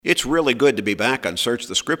It's really good to be back on Search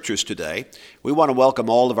the Scriptures today. We want to welcome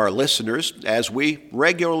all of our listeners, as we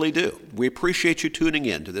regularly do. We appreciate you tuning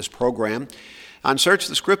in to this program. On Search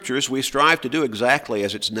the Scriptures, we strive to do exactly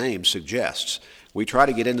as its name suggests. We try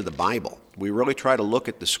to get into the Bible. We really try to look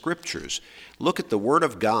at the Scriptures, look at the Word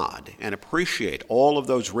of God, and appreciate all of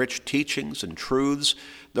those rich teachings and truths,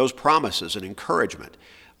 those promises and encouragement,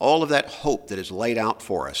 all of that hope that is laid out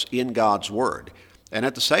for us in God's Word. And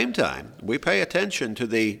at the same time, we pay attention to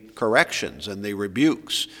the corrections and the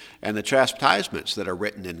rebukes and the chastisements that are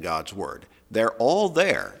written in God's Word. They're all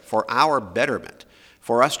there for our betterment,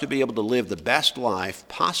 for us to be able to live the best life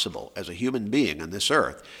possible as a human being on this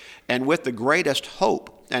earth, and with the greatest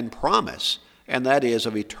hope and promise, and that is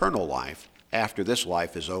of eternal life after this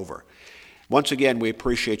life is over. Once again, we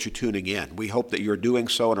appreciate you tuning in. We hope that you're doing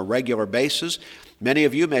so on a regular basis. Many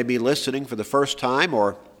of you may be listening for the first time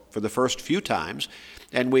or for the first few times,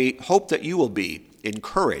 and we hope that you will be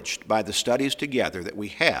encouraged by the studies together that we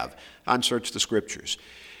have on Search the Scriptures.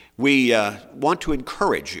 We want to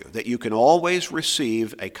encourage you that you can always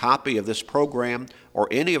receive a copy of this program or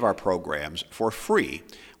any of our programs for free.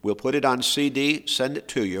 We'll put it on CD, send it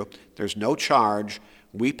to you. There's no charge.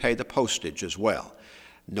 We pay the postage as well.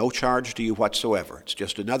 No charge to you whatsoever. It's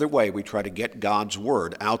just another way we try to get God's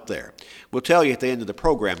Word out there. We'll tell you at the end of the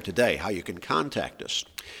program today how you can contact us.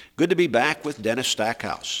 Good to be back with Dennis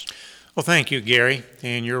Stackhouse. Well, thank you, Gary.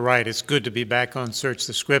 And you're right, it's good to be back on Search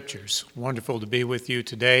the Scriptures. Wonderful to be with you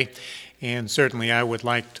today. And certainly I would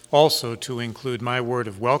like also to include my word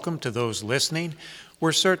of welcome to those listening.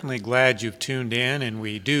 We're certainly glad you've tuned in, and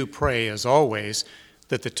we do pray, as always,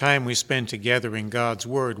 that the time we spend together in God's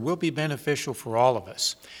Word will be beneficial for all of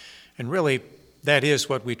us. And really, that is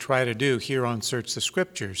what we try to do here on Search the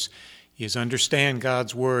Scriptures, is understand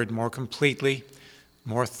God's Word more completely,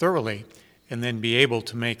 more thoroughly, and then be able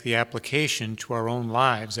to make the application to our own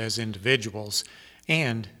lives as individuals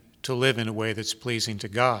and to live in a way that's pleasing to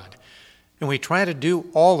God. And we try to do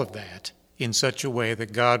all of that in such a way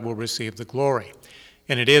that God will receive the glory.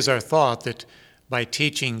 And it is our thought that by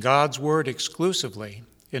teaching God's Word exclusively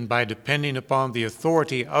and by depending upon the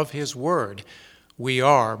authority of His Word, we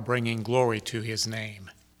are bringing glory to His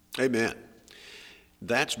name. Amen.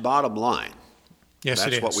 That's bottom line. Yes,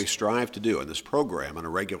 it is. That's what we strive to do in this program on a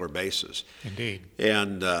regular basis. Indeed.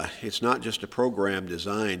 And it's not just a program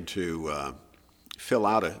designed to fill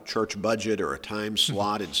out a church budget or a time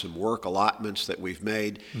slot and some work allotments that we've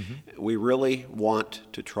made. We really want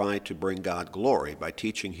to try to bring God glory by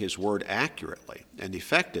teaching His Word accurately and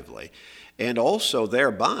effectively, and also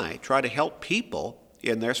thereby try to help people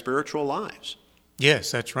in their spiritual lives.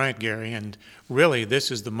 Yes, that's right, Gary. And really,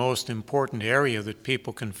 this is the most important area that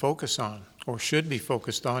people can focus on, or should be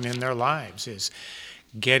focused on in their lives, is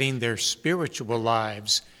getting their spiritual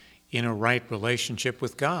lives in a right relationship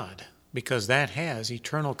with God, because that has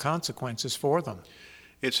eternal consequences for them.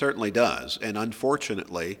 It certainly does. And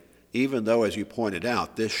unfortunately, even though, as you pointed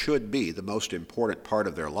out, this should be the most important part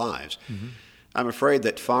of their lives, I'm afraid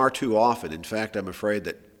that far too often, in fact, I'm afraid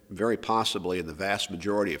that very possibly in the vast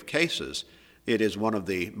majority of cases, it is one of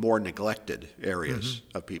the more neglected areas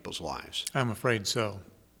of people's lives. I'm afraid so.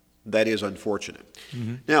 That is unfortunate.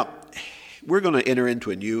 Now, we're going to enter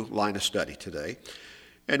into a new line of study today,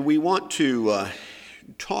 and we want to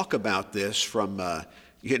talk about this from, we're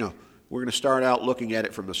going to start out looking at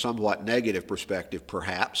it from a somewhat negative perspective,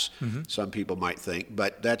 perhaps, some people might think,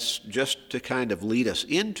 but that's just to kind of lead us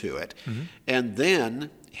into it, and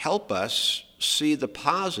then help us see the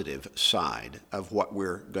positive side of what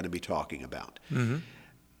we're going to be talking about.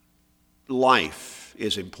 Life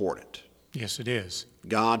is important. Yes, it is.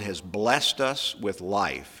 God has blessed us with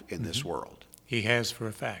life in this world. He has, for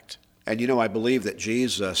a fact. And I believe that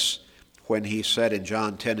Jesus, when He said in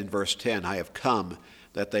John 10 and verse 10, I have come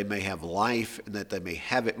that they may have life and that they may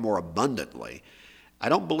have it more abundantly, I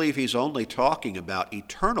don't believe He's only talking about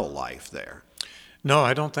eternal life there. No,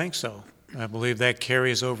 I don't think so. I believe that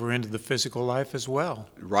carries over into the physical life as well.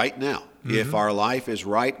 Right now, if our life is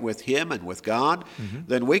right with Him and with God,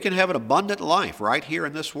 then we can have an abundant life right here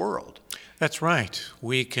in this world. That's right.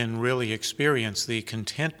 We can really experience the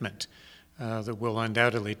contentment that we'll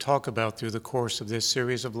undoubtedly talk about through the course of this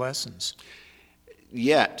series of lessons.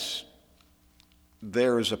 Yet,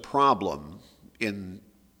 there is a problem in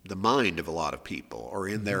the mind of a lot of people, or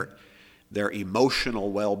in their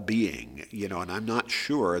emotional well-being, and I'm not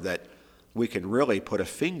sure that we can really put a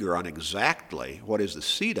finger on exactly what is the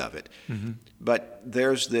seed of it, but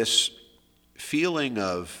there's this feeling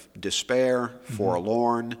of despair,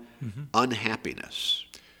 forlorn, unhappiness.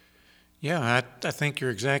 Yeah, I think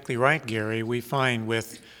you're exactly right, Gary. We find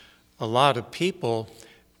with a lot of people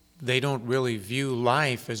they don't really view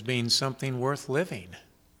life as being something worth living.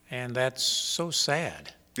 And that's so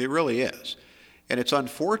sad. It really is. And it's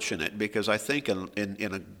unfortunate because I think in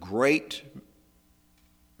a great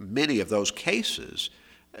many of those cases,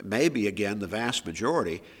 maybe again the vast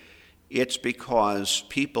majority, it's because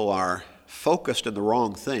people are focused on the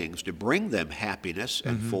wrong things to bring them happiness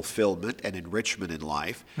and fulfillment and enrichment in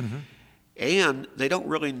life, and they don't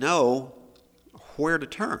really know where to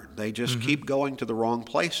turn. They just keep going to the wrong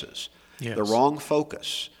places, the wrong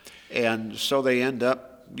focus, and so they end up,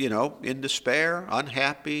 in despair,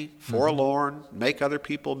 unhappy, forlorn, make other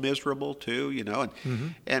people miserable too,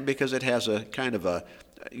 and because it has a kind of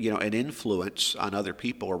an influence on other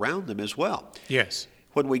people around them as well. Yes.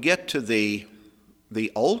 When we get to the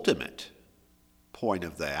ultimate point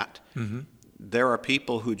of that, there are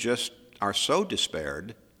people who just are so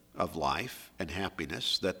despaired of life and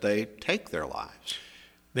happiness that they take their lives.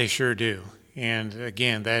 They sure do. And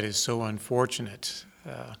again, that is so unfortunate.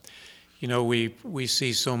 We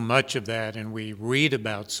see so much of that, and we read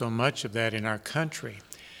about so much of that in our country.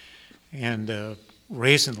 And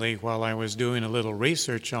recently, while I was doing a little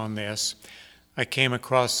research on this, I came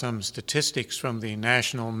across some statistics from the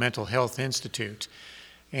National Mental Health Institute,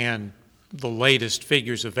 and the latest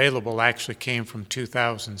figures available actually came from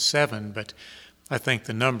 2007, but I think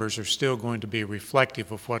the numbers are still going to be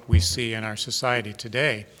reflective of what we see in our society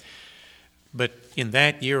today. But in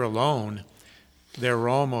that year alone, there were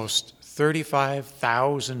almost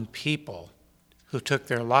 35,000 people who took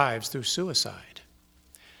their lives through suicide.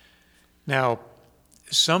 Now,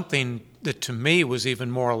 something that to me was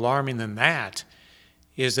even more alarming than that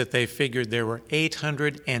is that they figured there were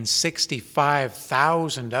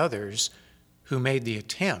 865,000 others who made the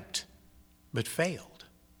attempt but failed.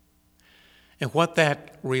 And what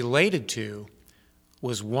that related to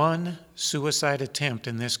was one suicide attempt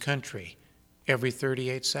in this country every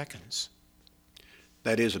 38 seconds.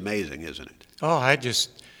 That is amazing, isn't it? Oh, I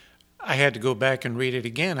had to go back and read it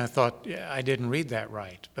again. I thought I didn't read that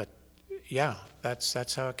right, but yeah,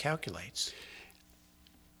 that's how it calculates.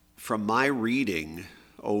 From my reading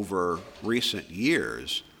over recent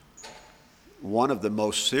years, one of the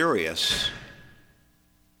most serious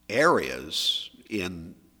areas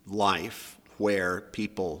in life where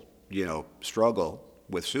people, struggle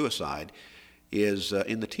with suicide is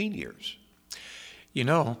in the teen years.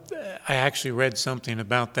 I actually read something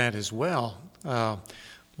about that as well.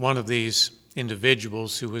 One of these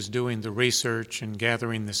individuals who was doing the research and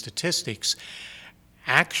gathering the statistics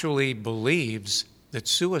actually believes that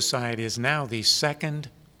suicide is now the second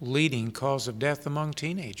leading cause of death among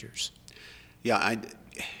teenagers. Yeah,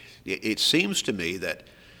 it seems to me that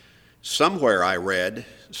somewhere I read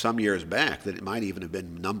some years back that it might even have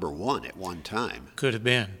been number one at one time. Could have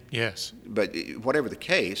been, yes. But whatever the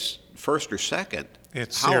case, first or second,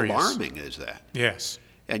 it's how serious. Alarming is that? Yes.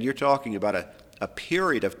 And you're talking about a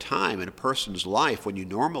period of time in a person's life when you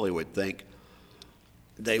normally would think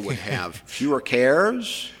they would have fewer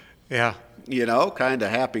cares. Yeah. Kind of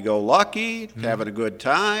happy-go-lucky, having a good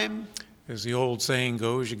time. As the old saying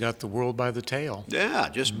goes, you got the world by the tail. Yeah,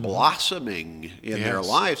 just blossoming in their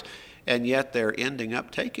lives, and yet they're ending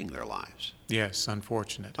up taking their lives. Yes,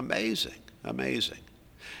 unfortunate. Amazing.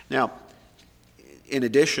 Now, in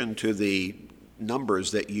addition to the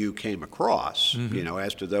numbers that you came across,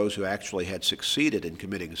 as to those who actually had succeeded in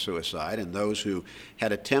committing suicide and those who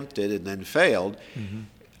had attempted and then failed,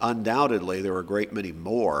 undoubtedly there were a great many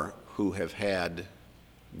more who have had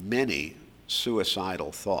many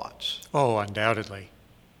suicidal thoughts. Oh, undoubtedly.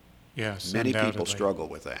 Yes, many undoubtedly. people struggle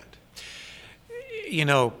with that.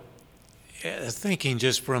 Thinking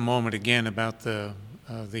just for a moment again about the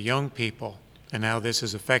young people and how this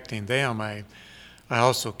is affecting them, I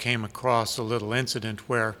also came across a little incident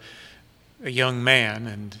where a young man,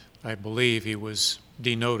 and I believe he was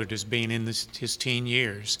denoted as being in his teen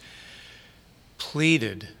years,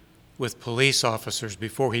 pleaded with police officers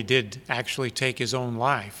before he did actually take his own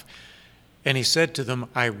life. And he said to them,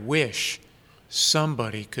 "I wish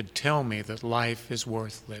somebody could tell me that life is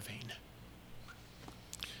worth living."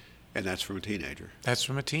 And that's from a teenager. That's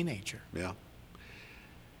from a teenager. Yeah.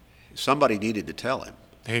 Somebody needed to tell him.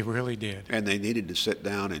 They really did. And they needed to sit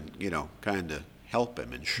down and, kind of help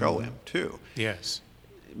him and show him, too. Yes.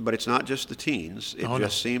 But it's not just the teens.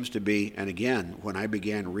 It seems to be, and again, when I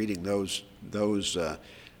began reading those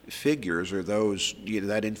figures or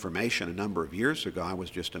that information a number of years ago, I was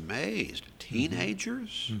just amazed.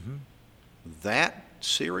 Teenagers? That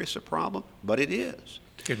serious a problem? But it is.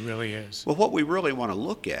 It really is. Well, what we really want to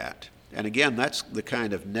look at, and again, that's the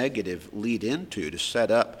kind of negative lead into to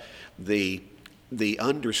set up the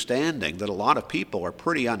understanding that a lot of people are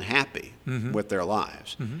pretty unhappy with their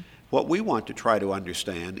lives. What we want to try to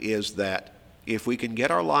understand is that if we can get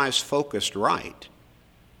our lives focused right,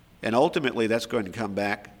 and ultimately that's going to come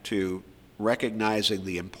back to recognizing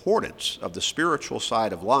the importance of the spiritual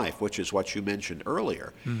side of life, which is what you mentioned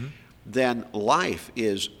earlier, then life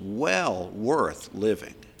is well worth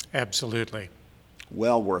living. Absolutely.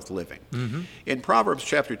 Well worth living. In Proverbs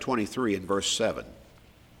chapter 23 and verse 7,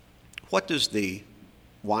 what does the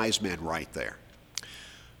wise man write there?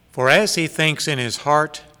 For as he thinks in his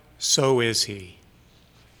heart, so is he.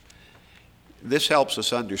 This helps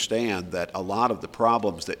us understand that a lot of the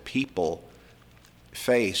problems that people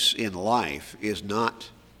face in life is not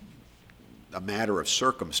a matter of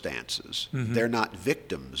circumstances. They're not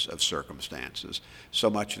victims of circumstances so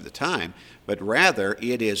much of the time, but rather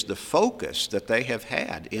it is the focus that they have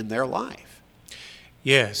had in their life.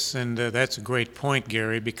 Yes, and that's a great point,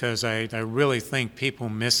 Gary, because I really think people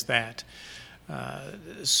miss that.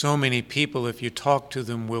 So many people, if you talk to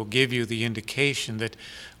them, will give you the indication that,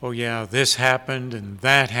 oh yeah, this happened and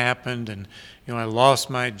that happened, and I lost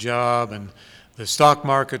my job and the stock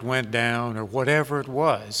market went down, or whatever it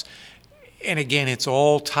was. And again, it's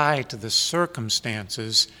all tied to the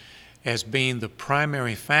circumstances as being the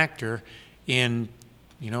primary factor in,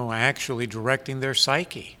 actually directing their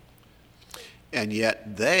psyche. And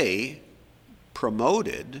yet they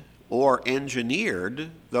promoted or engineered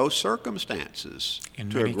those circumstances in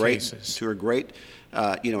to many a great cases. to a great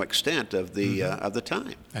extent of the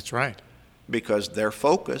time. That's right. Because their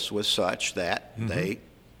focus was such that they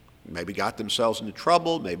maybe got themselves into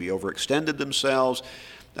trouble, maybe overextended themselves,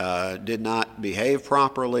 did not behave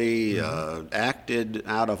properly, acted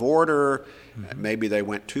out of order. Maybe they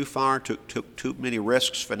went too far, took too many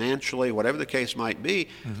risks financially, whatever the case might be.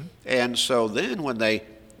 And so then when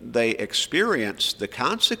they experience the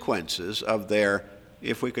consequences of their,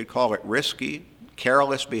 if we could call it risky,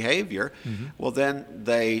 careless behavior, well, then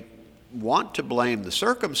they want to blame the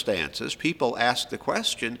circumstances. People ask the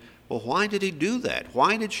question, well, why did he do that?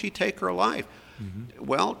 Why did she take her life?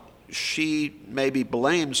 Well, she maybe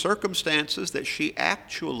blamed circumstances that she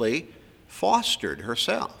actually fostered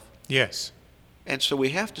herself. Yes. And so we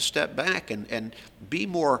have to step back and be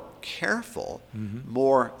more careful,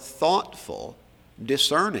 more thoughtful,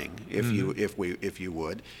 discerning, if you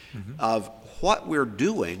would, of what we're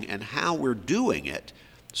doing and how we're doing it,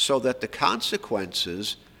 so that the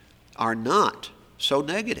consequences are not so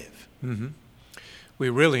negative. We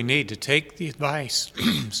really need to take the advice,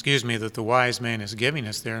 that the wise man is giving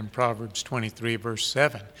us there in Proverbs 23, verse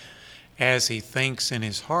 7. As he thinks in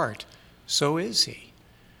his heart, so is he.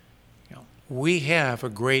 We have a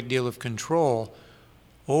great deal of control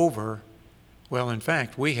over, in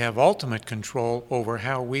fact, we have ultimate control over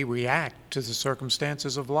how we react to the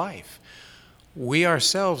circumstances of life. We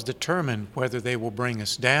ourselves determine whether they will bring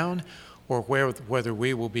us down or whether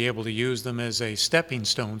we will be able to use them as a stepping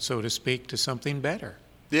stone, so to speak, to something better.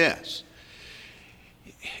 Yes.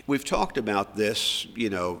 We've talked about this,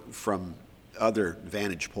 from other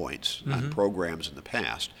vantage points on programs in the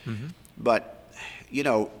past. But,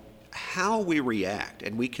 how we react,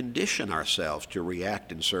 and we condition ourselves to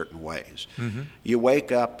react in certain ways. You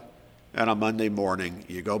wake up on a Monday morning,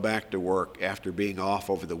 you go back to work after being off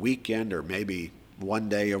over the weekend or maybe one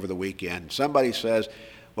day over the weekend. Somebody says,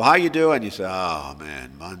 well, how you doing? You say, oh,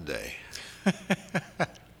 man, Monday.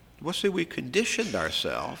 Well, see, we conditioned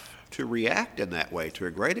ourselves to react in that way to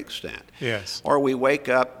a great extent. Yes. Or we wake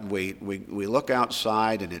up, we look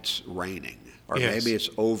outside and it's raining. Or maybe it's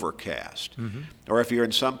overcast. Or if you're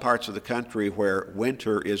in some parts of the country where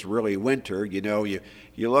winter is really winter, you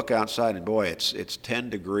look outside and boy, it's 10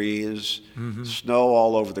 degrees, snow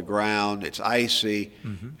all over the ground, it's icy,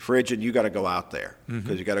 frigid, you got to go out there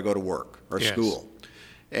because you got to go to work or school.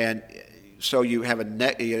 And so you have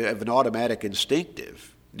an automatic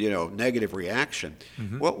instinctive, negative reaction.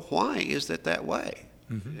 Well, why is that way?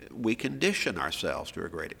 We condition ourselves to a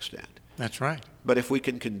great extent. That's right. But if we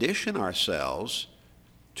can condition ourselves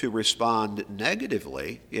to respond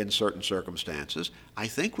negatively in certain circumstances, I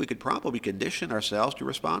think we could probably condition ourselves to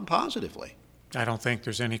respond positively. I don't think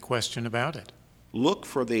there's any question about it. Look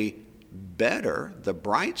for the better, the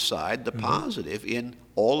bright side, the positive in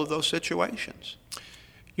all of those situations.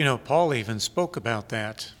 Paul even spoke about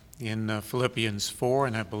that in Philippians 4,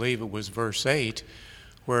 and I believe it was verse 8,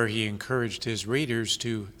 where he encouraged his readers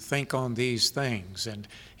to think on these things. And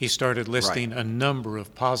he started listing a number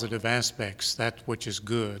of positive aspects, that which is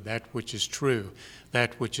good, that which is true,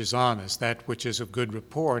 that which is honest, that which is of good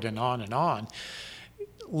report, and on and on.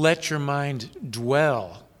 Let your mind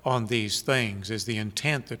dwell on these things is the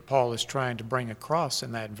intent that Paul is trying to bring across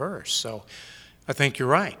in that verse. So I think you're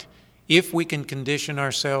right. if we can condition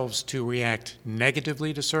ourselves to react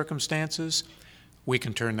negatively to circumstances, we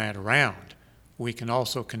can turn that around. We can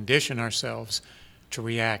also condition ourselves to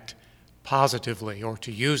react positively or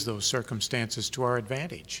to use those circumstances to our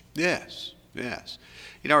advantage. Yes, yes.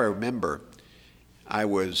 You know, I remember I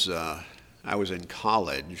was in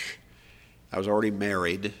college. I was already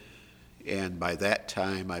married, and by that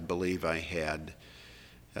time I believe I had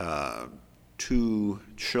 2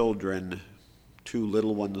 children, 2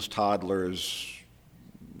 little ones, toddlers,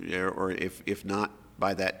 or if not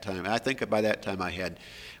by that time. I think by that time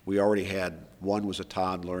we already had, one was a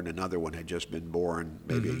toddler and another one had just been born,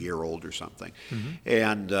 maybe a year old or something.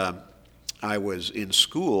 And I was in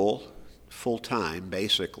school full-time,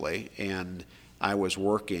 basically, and I was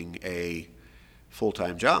working a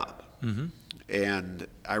full-time job. And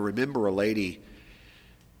I remember a lady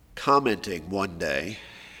commenting one day,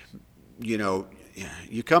 you know,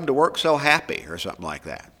 you come to work so happy, or something like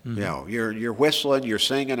that. You know, you're whistling, you're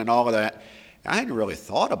singing and all of that. I hadn't really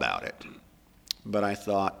thought about it, but I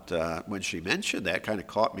thought when she mentioned that, kind of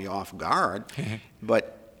caught me off guard.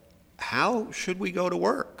 But how should we go to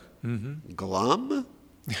work? Glum?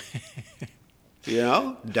 You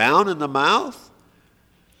know, down in the mouth?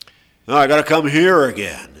 Oh, I got to come here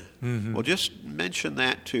again. Well, just mention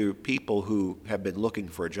that to people who have been looking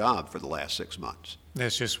for a job for the last 6 months.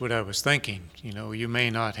 That's just what I was thinking. You know, you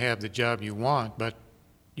may not have the job you want, but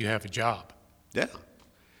you have a job. Yeah.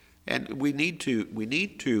 And we need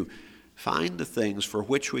to find the things for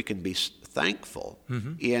which we can be thankful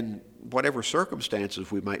in whatever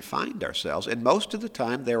circumstances we might find ourselves. And most of the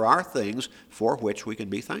time, there are things for which we can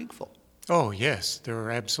be thankful. Oh, yes,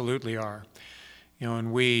 there absolutely are. You know,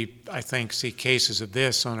 and we, I think, see cases of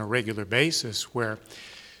this on a regular basis where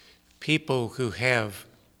people who have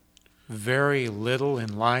very little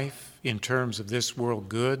in life in terms of this world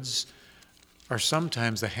goods are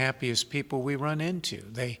sometimes the happiest people we run into.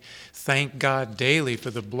 They thank God daily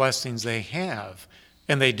for the blessings they have,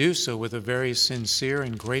 and they do so with a very sincere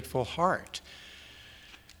and grateful heart.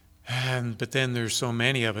 But then there's so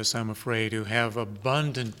many of us, I'm afraid, who have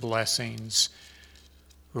abundant blessings,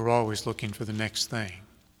 who are always looking for the next thing,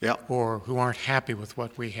 or who aren't happy with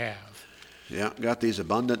what we have. Yeah, got these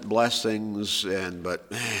abundant blessings, but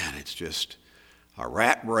man, it's just a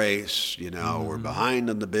rat race. You know, we're behind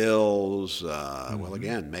on the bills. Well,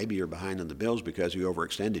 again, maybe you're behind on the bills because you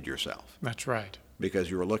overextended yourself. That's right. Because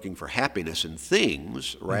you were looking for happiness in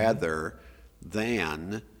things rather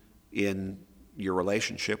than in your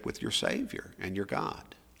relationship with your Savior and your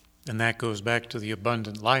God. And that goes back to the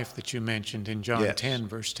abundant life that you mentioned in John 10,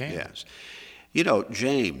 verse 10. Yes. You know,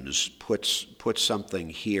 James puts something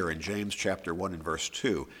here in James chapter 1 and verse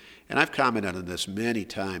 2, and I've commented on this many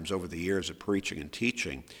times over the years of preaching and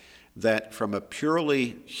teaching, that from a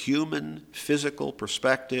purely human, physical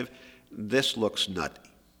perspective, this looks nutty.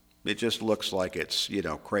 It just looks like it's,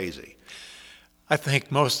 crazy. I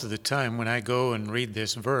think most of the time when I go and read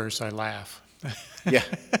this verse, I laugh. Yeah.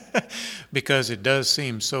 Because it does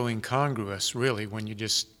seem so incongruous, really, when you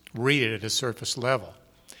just read it at a surface level.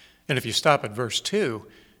 And if you stop at verse 2,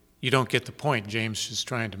 you don't get the point James is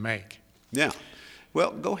trying to make. Yeah.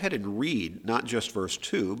 Well, go ahead and read, not just verse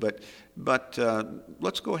 2, but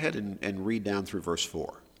let's go ahead and read down through verse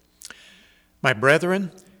 4. My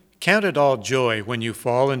brethren, count it all joy when you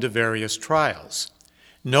fall into various trials,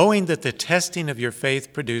 knowing that the testing of your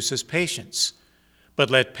faith produces patience. But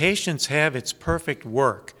let patience have its perfect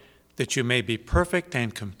work, that you may be perfect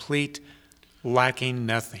and complete, lacking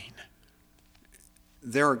nothing.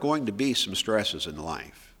 There are going to be some stresses in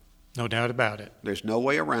life. No doubt about it. There's no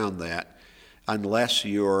way around that unless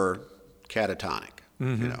you're catatonic.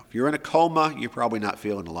 If you're in a coma, you're probably not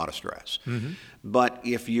feeling a lot of stress. But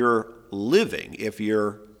if you're living, if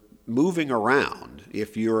you're moving around,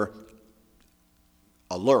 if you're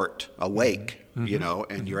alert, awake,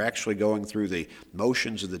 and you're actually going through the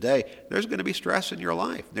motions of the day, there's going to be stress in your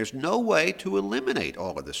life. There's no way to eliminate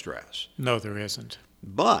all of the stress. No, there isn't.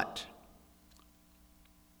 But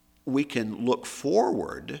we can look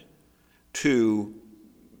forward to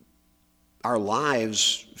our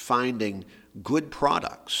lives finding good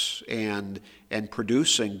products and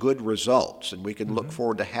producing good results, and we can look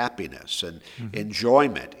forward to happiness and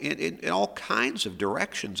enjoyment in all kinds of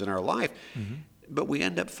directions in our life. But we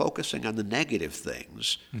end up focusing on the negative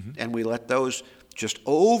things, and we let those just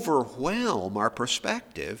overwhelm our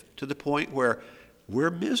perspective to the point where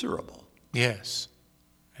we're miserable. Yes.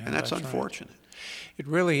 And that's unfortunate. Right. It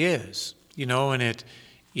really is. And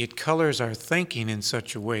it colors our thinking in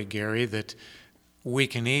such a way, Gary, that we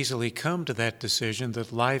can easily come to that decision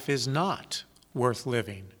that life is not worth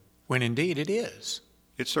living, when indeed it is.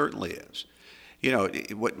 It certainly is. You know,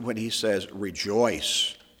 when he says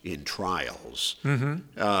rejoice in trials,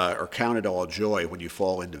 or count it all joy when you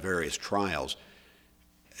fall into various trials,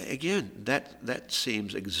 again, that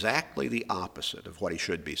seems exactly the opposite of what he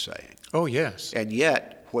should be saying. Oh, yes. And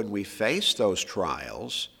yet, when we face those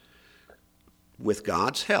trials with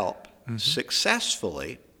God's help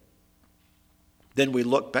successfully, then we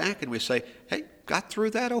look back and we say, hey, got through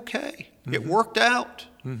that okay. It worked out,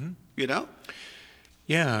 you know?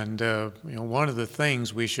 Yeah, and one of the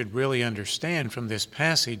things we should really understand from this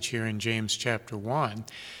passage here in James chapter 1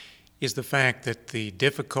 is the fact that the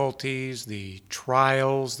difficulties, the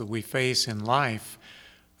trials that we face in life,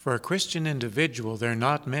 for a Christian individual, they're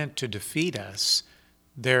not meant to defeat us.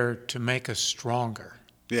 They're to make us stronger.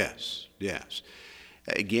 Yes, yes.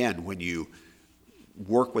 Again, when you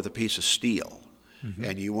work with a piece of steel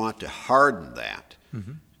and you want to harden that,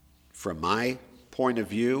 from my point of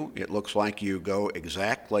view, it looks like you go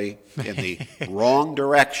exactly in the wrong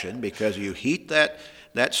direction, because you heat that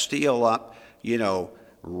steel up,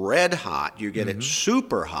 red hot. You get it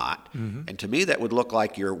super hot, and to me that would look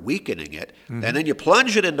like you're weakening it. And then you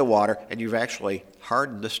plunge it into water, and you've actually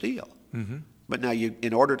hardened the steel. But now,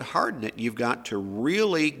 in order to harden it, you've got to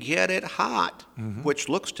really get it hot, which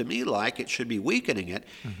looks to me like it should be weakening it,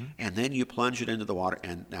 and then you plunge it into the water,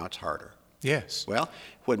 and now it's harder. Yes. Well,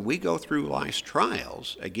 when we go through life's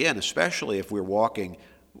trials, again, especially if we're walking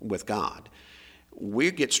with God, we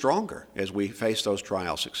get stronger as we face those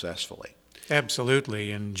trials successfully.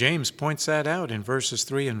 Absolutely, and James points that out in verses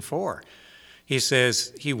 3 and 4. He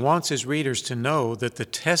says he wants his readers to know that the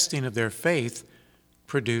testing of their faith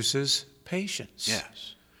produces patience.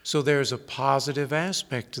 Yes. So there's a positive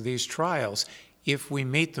aspect to these trials if we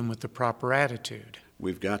meet them with the proper attitude.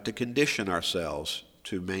 We've got to condition ourselves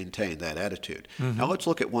to maintain that attitude. Now let's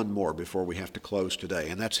look at one more before we have to close today,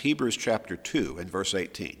 and that's Hebrews chapter 2 and verse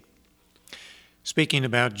 18. Speaking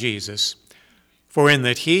about Jesus, for in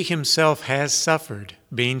that he himself has suffered,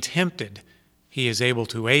 being tempted, he is able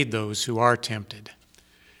to aid those who are tempted.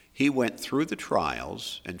 He went through the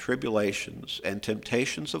trials and tribulations and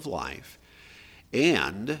temptations of life,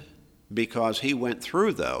 and because he went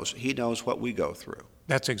through those, he knows what we go through.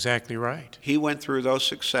 That's exactly right. He went through those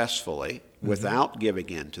successfully without giving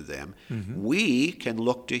in to them. We can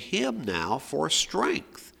look to him now for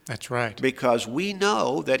strength. That's right. Because we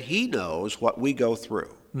know that he knows what we go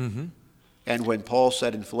through. And when Paul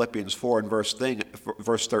said in Philippians 4 and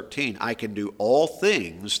verse 13, I can do all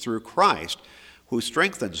things through Christ who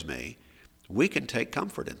strengthens me, we can take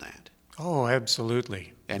comfort in that. Oh,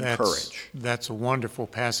 absolutely. And courage. That's a wonderful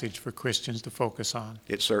passage for Christians to focus on.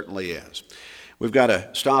 It certainly is. We've got to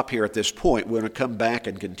stop here at this point. We're going to come back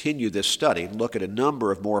and continue this study and look at a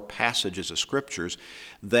number of more passages of Scriptures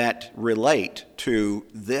that relate to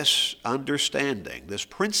this understanding, this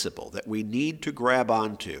principle that we need to grab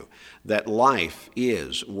onto, that life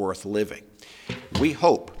is worth living. We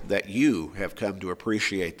hope that you have come to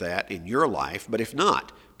appreciate that in your life, but if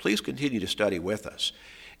not, please continue to study with us.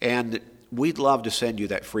 And we'd love to send you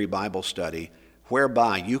that free Bible study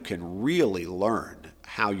whereby you can really learn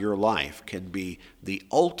how your life can be the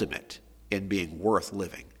ultimate in being worth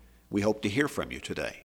living. We hope to hear from you today.